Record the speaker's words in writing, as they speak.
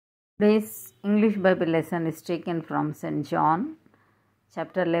Today's English Bible lesson is taken from St. John,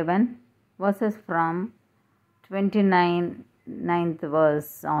 chapter 11, verses from 29th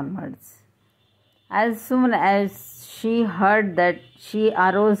verse onwards. As soon as she heard that, she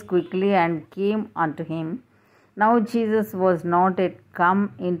arose quickly and came unto him. Now Jesus was not yet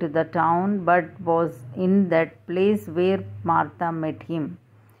come into the town, but was in that place where Martha met him.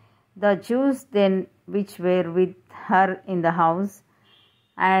 The Jews then which were with her in the house,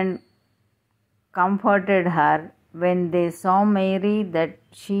 and comforted her when they saw Mary, that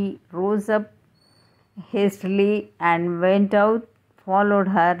she rose up hastily and went out, followed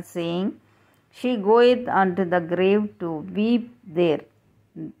her, saying, She goeth unto the grave to weep there.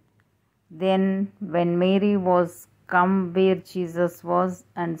 Then when Mary was come where Jesus was,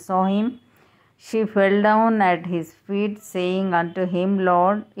 and saw him, she fell down at his feet, saying unto him,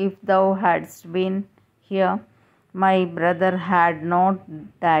 Lord, if thou hadst been here, my brother had not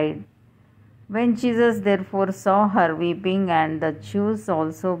died. When Jesus therefore saw her weeping, and the Jews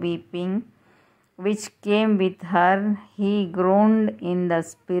also weeping, which came with her, he groaned in the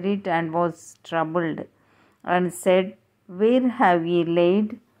spirit and was troubled, and said, Where have ye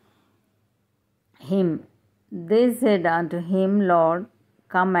laid him? They said unto him, Lord,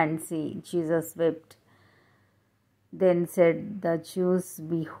 come and see. Jesus wept. Then said the Jews,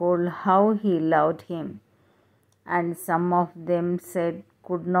 Behold, how he loved him. And some of them said,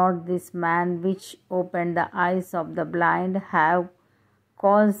 Could not this man which opened the eyes of the blind have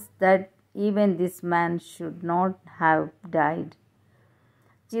caused that even this man should not have died?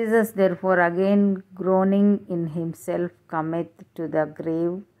 Jesus therefore, again groaning in himself, cometh to the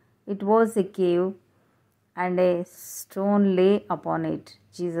grave. It was a cave, and a stone lay upon it.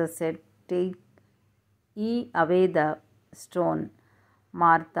 Jesus said, Take ye away the stone.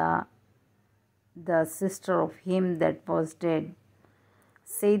 Martha, the sister of him that was dead,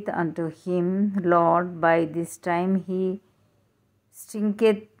 saith unto him, Lord, by this time he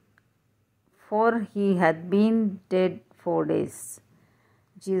stinketh, for he hath been dead 4 days.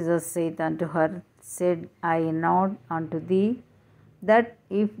 Jesus saith unto her, Said I not unto thee, that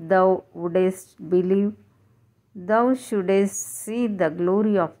if thou wouldest believe, thou shouldest see the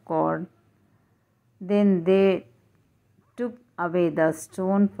glory of God? Then they took away the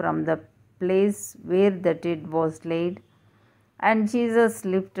stone from the place where the dead was laid. And Jesus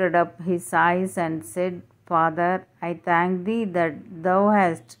lifted up his eyes and said, Father, I thank thee that thou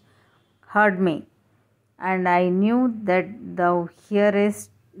hast heard me, and I knew that thou hearest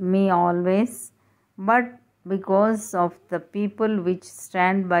me always, but because of the people which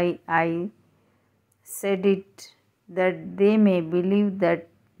stand by, I said it, that they may believe that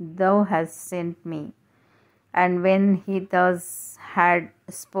thou hast sent me. And when he thus had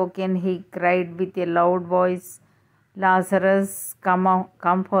spoken, he cried with a loud voice, Lazarus,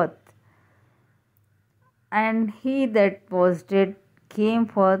 come forth. And he that was dead came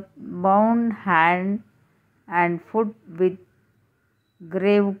forth, bound hand and foot with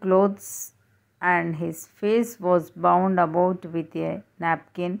grave clothes, and his face was bound about with a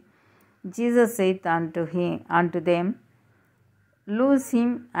napkin. Jesus saith unto them, Loose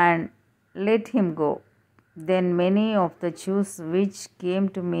him and let him go. Then many of the Jews which came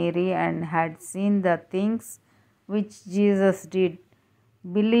to Mary and had seen the things which Jesus did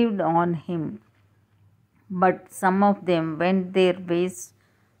believed on him. But some of them went their ways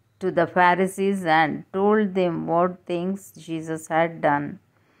to the Pharisees and told them what things Jesus had done.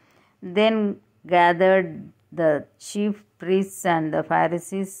 Then gathered the chief priests and the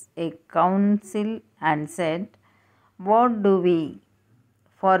Pharisees a council and said, What do we?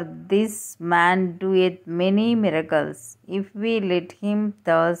 For this man doeth many miracles. If we let him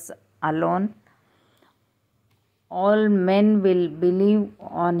thus alone, all men will believe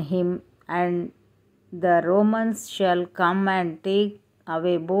on him, and the Romans shall come and take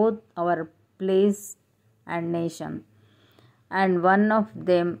away both our place and nation. And one of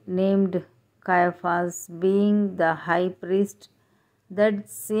them, named Caiaphas, being the high priest, that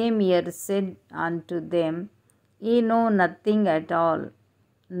same year said unto them, Ye know nothing at all,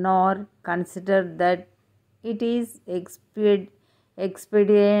 nor consider that it is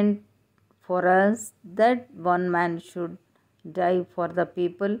expedient for us that one man should die for the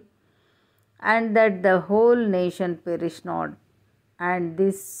people, and that the whole nation perish not. And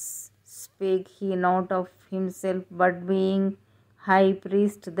this spake he not of himself, but being high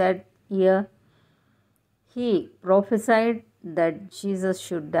priest that year, he prophesied that Jesus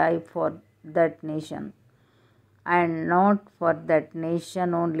should die for that nation. And not for that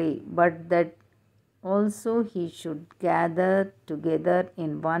nation only, but that also he should gather together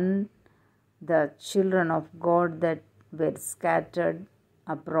in one the children of God that were scattered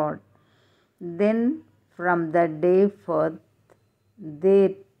abroad. Then from that day forth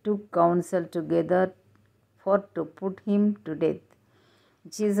they took counsel together for to put him to death.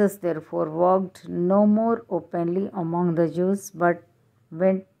 Jesus therefore walked no more openly among the Jews, but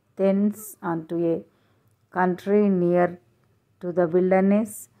went thence unto a country near to the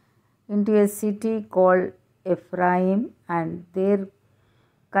wilderness, into a city called Ephraim, and there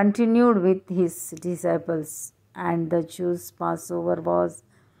continued with his disciples. And the Jews' Passover was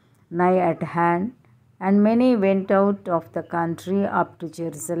nigh at hand, and many went out of the country up to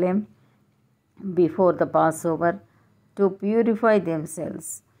Jerusalem before the Passover to purify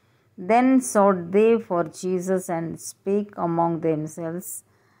themselves. Then sought they for Jesus, and spake among themselves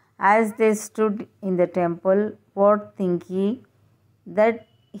as they stood in the temple, What think ye, that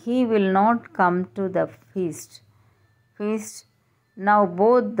he will not come to the feast? Now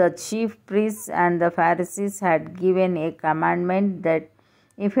both the chief priests and the Pharisees had given a commandment that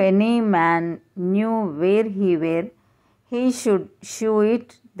if any man knew where he were, he should shew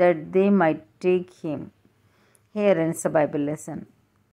it, that they might take him. Here ends the Bible lesson.